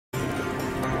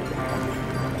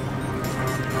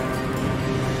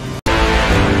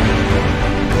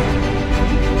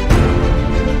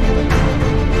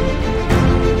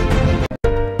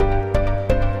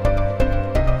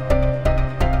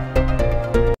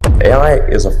AI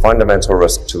is a fundamental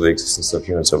risk to the existence of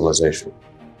human civilization.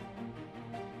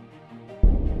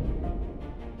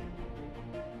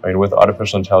 I mean, with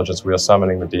artificial intelligence, we are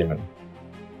summoning the demon.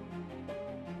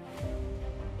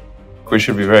 We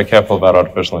should be very careful about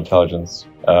artificial intelligence.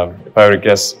 If I were to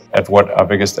guess at what our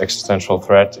biggest existential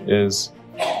threat is,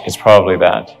 it's probably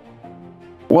that.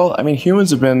 Well, I mean, humans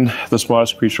have been the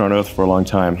smartest creature on Earth for a long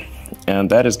time, and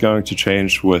that is going to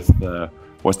change with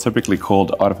what's typically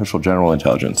called artificial general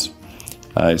intelligence.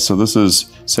 So this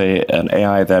is, say, an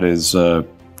AI that is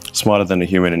smarter than a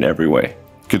human in every way.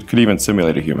 Could even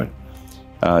simulate a human.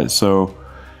 So,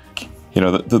 you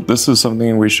know, this is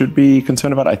something we should be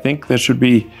concerned about. I think there should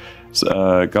be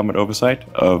government oversight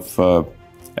of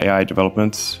AI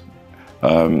developments,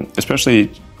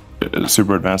 especially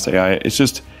super advanced AI. It's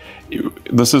just,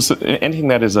 this is anything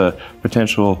that is a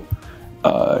potential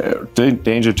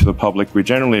danger to the public. We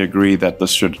generally agree that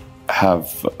this should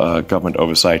have government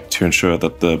oversight to ensure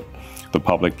that the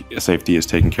public safety is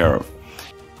taken care of.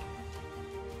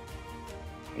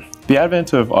 The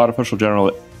advent of artificial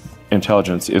general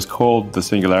intelligence is called the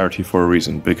singularity for a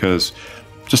reason, because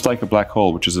just like a black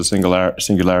hole, which is a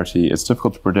singularity, it's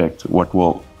difficult to predict what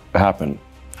will happen.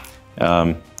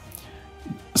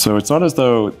 So it's not as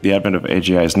though the advent of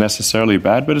AGI is necessarily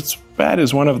bad, but it's bad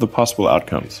as one of the possible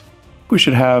outcomes. We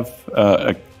should have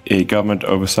a government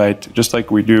oversight, just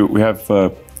like we have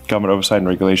government oversight and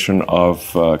regulation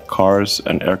of cars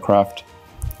and aircraft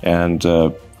and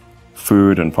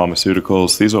food and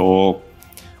pharmaceuticals. These are all,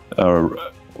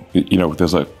 you know,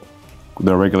 there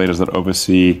are regulators that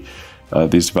oversee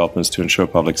these developments to ensure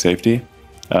public safety.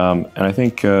 And I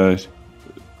think digital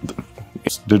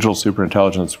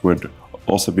superintelligence would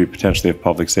also be potentially a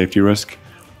public safety risk.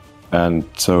 And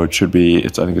so it should be, I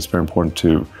think it's very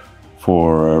important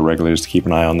for regulators to keep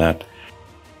an eye on that.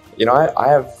 You know, I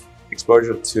have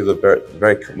exposure to the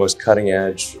very most cutting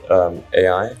edge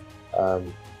AI.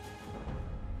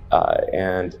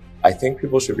 And I think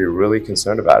people should be really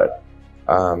concerned about it.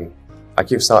 I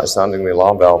keep sounding the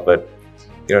alarm bell, but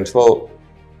you know, until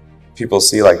people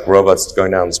see like robots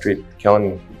going down the street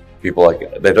killing people,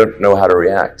 like they don't know how to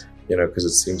react, you know, because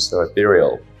it seems so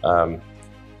ethereal. I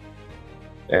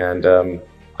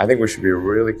think we should be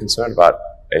really concerned about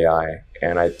AI,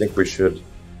 and I think we should.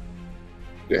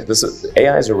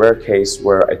 AI is a rare case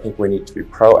where I think we need to be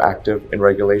proactive in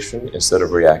regulation instead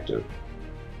of reactive.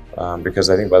 Because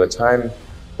I think by the time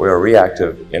we are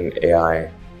reactive in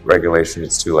AI regulation,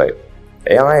 it's too late.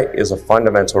 AI is a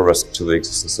fundamental risk to the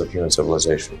existence of human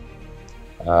civilization.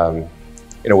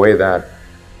 In a way that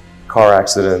car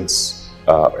accidents,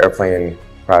 airplane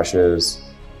crashes,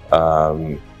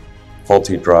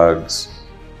 faulty drugs,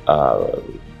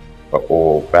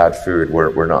 or bad food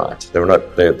were not.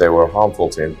 They were harmful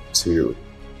to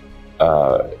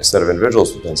a set of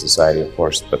individuals within society, of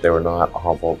course, but they were not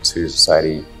harmful to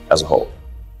society as a whole.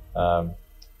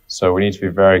 So we need to be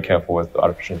very careful with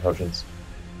artificial intelligence.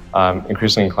 I'm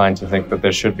increasingly inclined to think that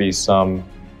there should be some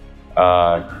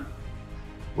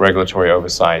regulatory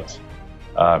oversight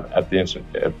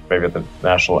maybe at the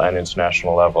national and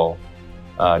international level,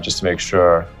 just to make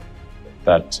sure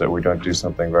that we don't do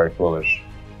something very foolish.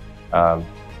 I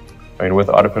mean, with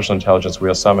artificial intelligence, we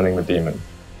are summoning the demon.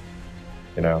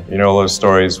 You know all those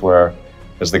stories where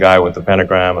there's the guy with the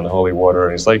pentagram and the holy water,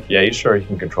 and he's like, yeah, he's sure he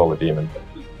can control the demon.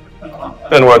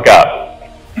 Didn't work out.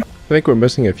 I think we're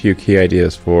missing a few key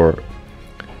ideas for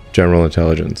general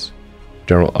intelligence,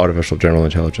 artificial general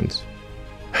intelligence.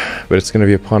 But it's going to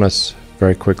be upon us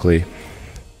very quickly,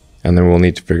 and then we'll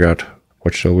need to figure out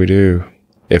what shall we do,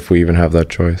 if we even have that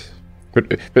choice.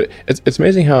 But it's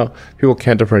amazing how people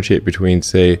can't differentiate between,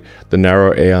 say, the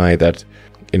narrow AI that,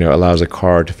 you know, allows a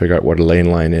car to figure out what a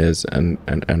lane line is and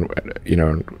you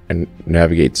know, and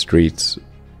navigate streets,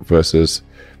 versus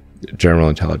general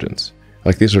intelligence.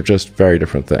 Like, these are just very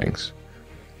different things.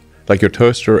 Like, your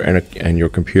toaster and your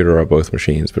computer are both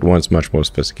machines, but one's much more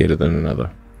sophisticated than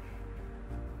another.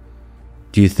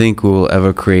 Do you think we will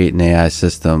ever create an AI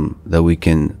system that we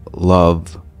can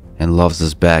love and loves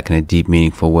us back in a deep,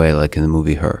 meaningful way, like in the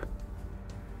movie Her?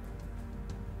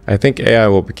 I think AI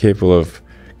will be capable of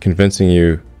convincing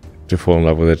you to fall in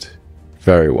love with it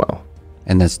very well.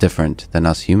 And that's different than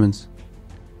us humans?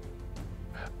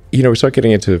 You know, we start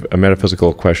getting into a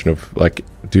metaphysical question of, like,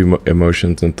 do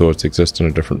emotions and thoughts exist in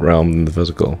a different realm than the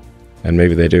physical? And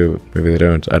maybe they do, maybe they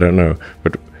don't, I don't know.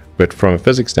 But from a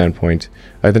physics standpoint,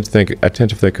 I tend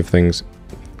to think of things,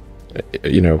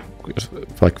 you know,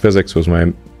 like physics was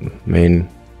my main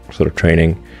sort of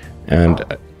training, and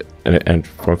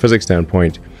from a physics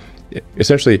standpoint,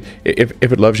 essentially, if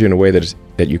it loves you in a way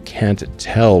that you can't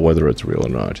tell whether it's real or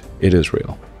not, it is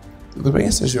real. The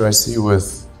biggest issue I see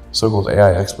with so-called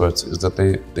AI experts is that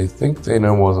they think they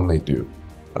know more than they do.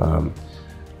 And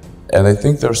they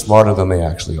think they're smarter than they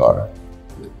actually are.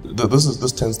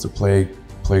 This tends to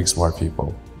plague smart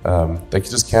people. They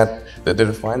just can't, they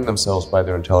define themselves by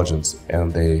their intelligence,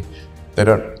 and they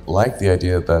don't like the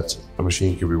idea that a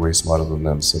machine could be way smarter than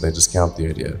them, so they discount the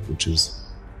idea, which is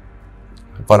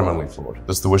fundamentally flawed.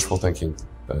 That's the wishful thinking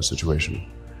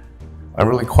situation. I'm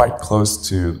really quite close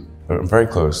to, I'm very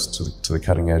close to the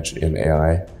cutting edge in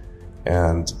AI,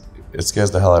 and it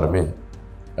scares the hell out of me.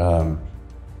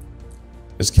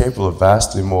 It's capable of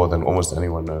vastly more than almost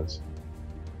anyone knows,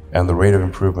 and the rate of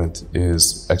improvement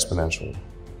is exponential.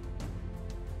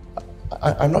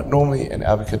 I'm not normally an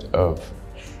advocate of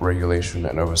regulation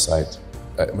and oversight.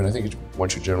 I mean, I think one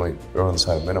should generally err on the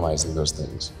side of minimizing those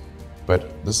things.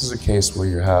 But this is a case where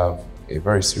you have a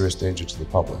very serious danger to the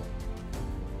public.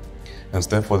 And so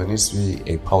therefore, there needs to be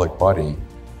a public body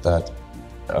that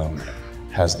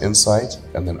has insight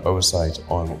and then oversight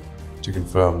on to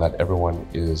confirm that everyone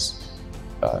is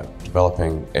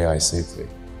developing AI safely.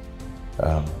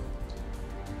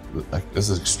 This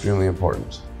is extremely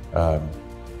important.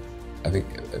 I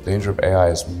think the danger of AI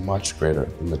is much greater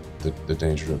than the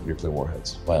danger of nuclear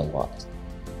warheads by a lot.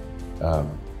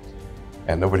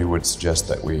 And nobody would suggest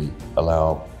that we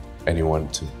allow anyone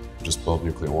to just build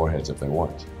nuclear warheads if they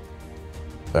want.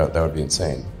 That would be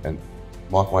insane. And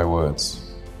mark my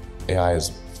words, AI is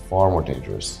far more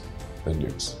dangerous than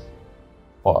nukes.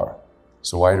 Far.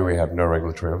 So why do we have no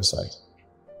regulatory oversight?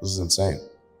 This is insane.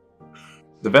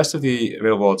 The best of the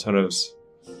available alternatives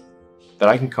that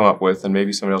I can come up with, and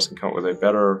maybe somebody else can come up with a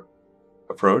better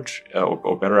approach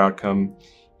or better outcome,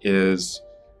 is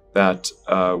that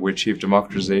we achieve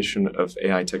democratization of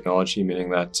AI technology, meaning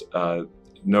that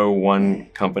no one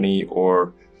company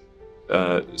or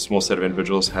small set of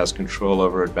individuals has control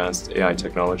over advanced AI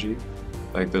technology.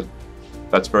 I think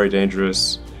that's very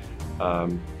dangerous.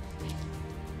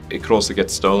 It could also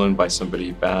get stolen by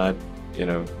somebody bad, you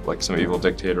know, like some evil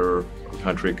dictator or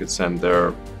country could send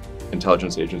their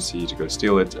intelligence agency to go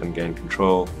steal it and gain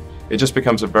control. It just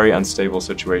becomes a very unstable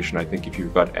situation, I think, if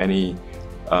you've got any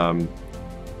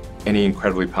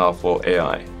incredibly powerful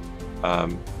AI.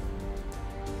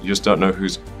 You just don't know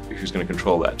who's going to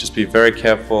control that. Just be very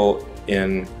careful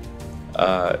in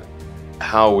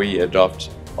how we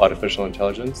adopt artificial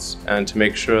intelligence, and to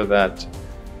make sure that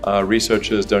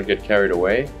researchers don't get carried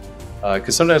away.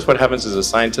 Because sometimes what happens is a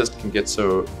scientist can get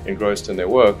so engrossed in their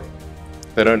work,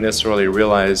 they don't necessarily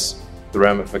realize the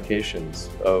ramifications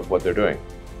of what they're doing.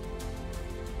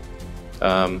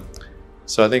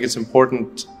 So I think it's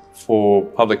important for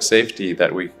public safety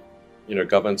that we,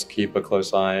 governments keep a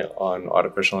close eye on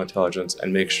artificial intelligence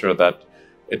and make sure that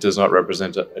it does not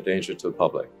represent a danger to the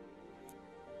public.